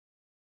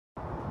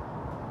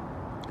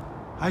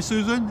Hi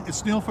Susan,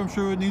 it's Neil from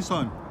Sherwood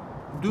Nissan.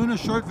 I'm doing a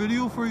short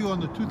video for you on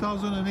the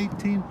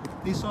 2018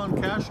 Nissan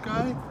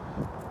Qashqai.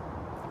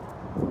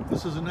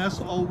 This is an S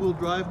all-wheel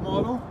drive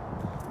model.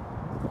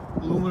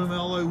 Aluminum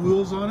alloy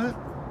wheels on it.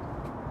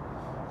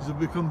 These have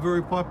become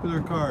very popular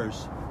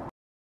cars.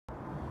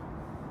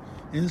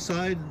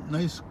 Inside,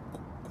 nice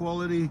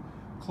quality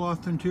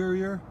cloth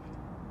interior,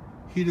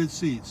 heated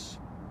seats.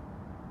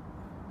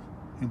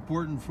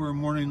 Important for a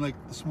morning like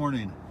this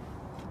morning.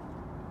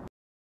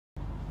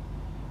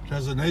 It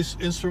has a nice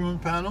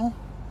instrument panel.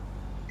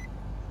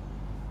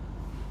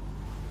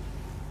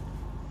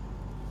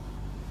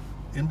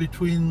 In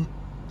between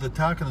the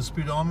tach and the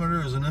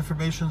speedometer is an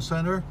information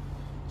center.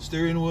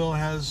 Steering wheel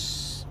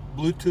has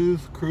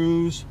Bluetooth,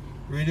 cruise,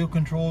 radio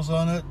controls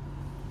on it.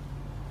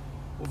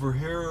 Over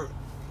here,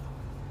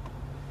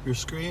 your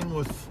screen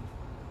with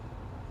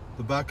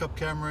the backup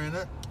camera in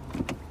it.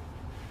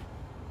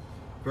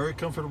 Very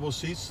comfortable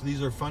seats.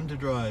 These are fun to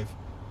drive.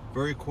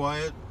 Very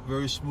quiet,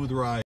 very smooth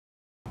ride.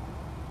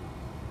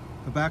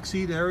 The back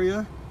seat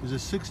area is a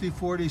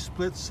 60-40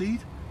 split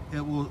seat.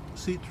 It will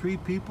seat 3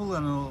 people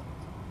and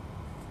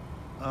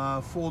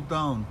it'll fold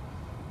down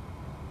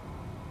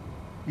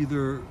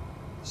either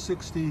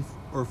 60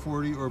 or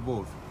 40 or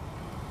both.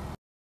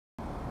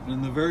 And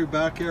in the very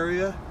back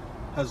area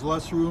has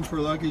less room for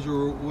luggage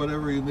or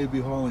whatever you may be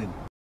hauling.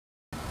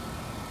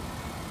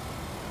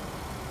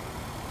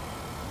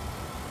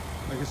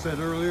 Like I said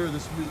earlier,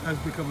 this has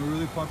become a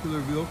really popular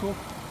vehicle.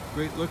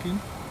 Great looking.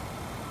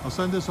 I'll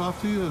send this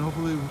off to you and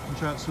hopefully we can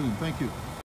chat soon. Thank you.